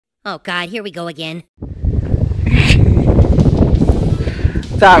Oh God, here we go again.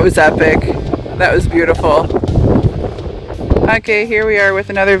 That was epic. That was beautiful. Okay, here we are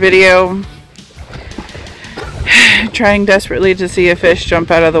with another video. Trying desperately to see a fish jump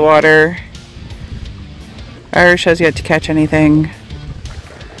out of the water. Irish has yet to catch anything.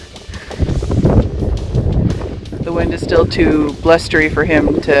 The wind is still too blustery for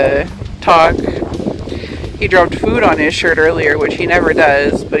him to talk. He dropped food on his shirt earlier, which he never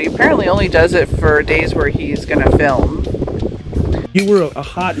does, but he apparently only does it for days where he's gonna film. You were a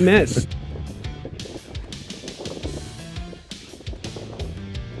hot mess.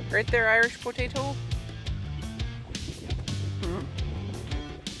 Right there, Irish potato.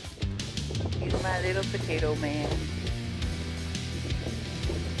 He's my little potato man.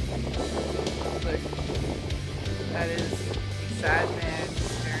 Look, that is a sad man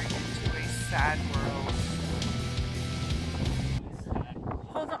staring into a sad world.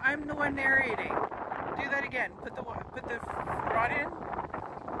 Hold on, I'm the one narrating. Do that again. Put the rod in.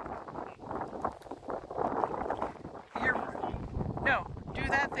 No, do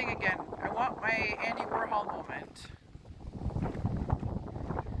that thing again. I want my Andy Warhol moment.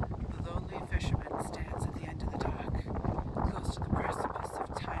 The lonely fisherman stands at the end of the dock, close to the precipice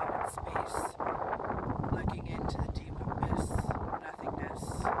of time and space, looking into the deep abyss, nothingness,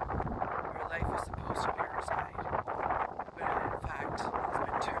 where life is supposed to be reside, but it in fact has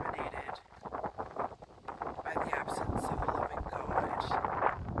been terminated by the absence of a loving God.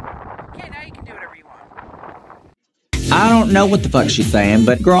 Okay, now you can do whatever you want. I don't know what the fuck she's saying,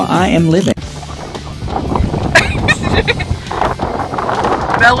 but girl, I am living.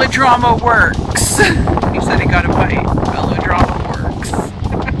 Melodrama works. He said he got a bite. Melodrama works.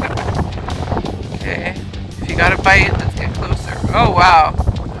 Okay. If you got a bite, let's get closer. Oh wow.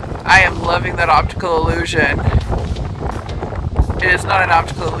 I am loving that optical illusion. It is not an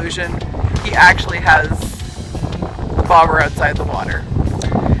optical illusion. He actually has the bobber outside the water.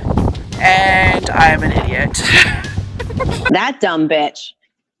 And I am an idiot. That dumb bitch.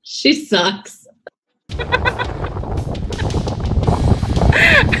 She sucks.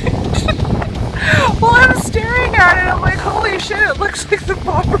 Well, I'm staring at it, I'm like, holy shit, it looks like the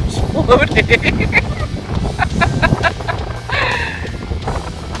bobber's floating.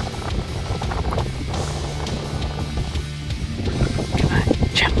 Come on,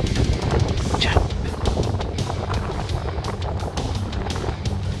 jump, jump.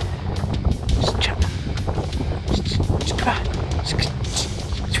 Just jump. Just come on.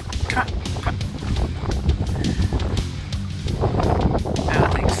 Come on. I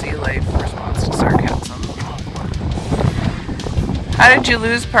don't think sea life responds to sarcasm. How did you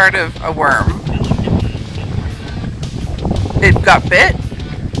lose part of a worm? It got bit?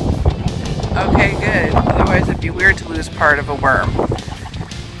 Okay, good. Otherwise it'd be weird to lose part of a worm.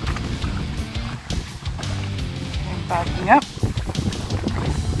 Okay, backing up.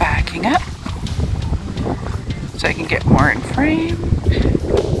 Backing up. So I can get more in frame.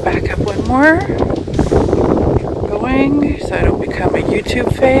 Back up one more. Going so I don't become a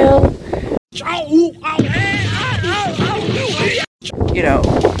YouTube fail. You know,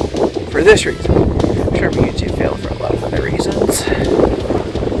 for this reason. I'm sure I'm a YouTube fail for a lot of other reasons.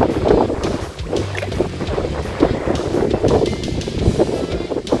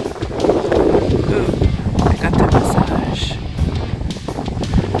 Ooh, I got the massage.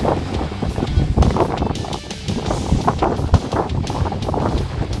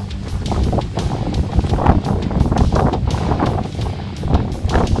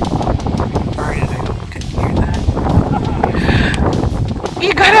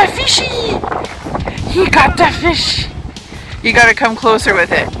 You got a fishy! He got the fish! You gotta come closer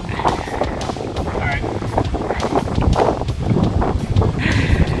with it. Alright.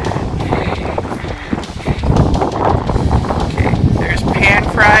 Okay, there's pan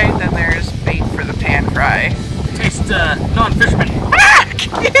fry, then there's bait for the pan fry. Tastes non-fisherman. Ah!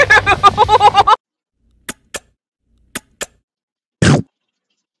 Cute!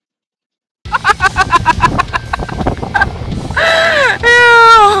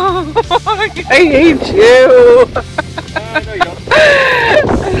 I hate you! No, you don't.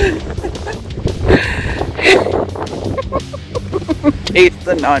 Taste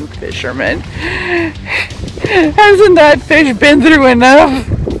the non-fisherman. Hasn't that fish been through enough?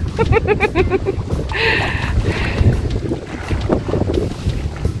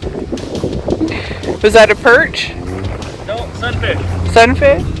 Was that a perch? No, sunfish.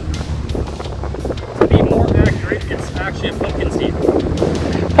 Sunfish? To be more accurate, it's actually a pumpkin seed.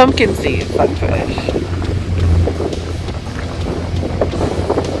 Pumpkin seed sunfish.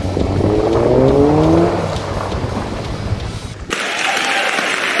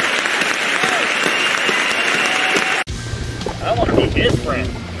 his friend.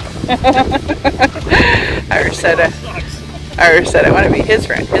 Irish said I want to be his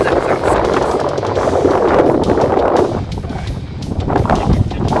friend. His episode sucks.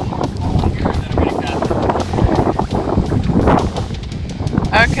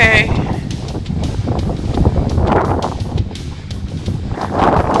 Okay.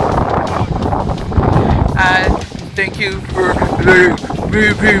 Thank you for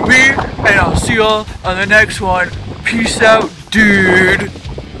letting me, and I'll see y'all on the next one. Peace out, dude.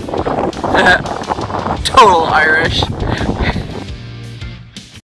 Total Irish.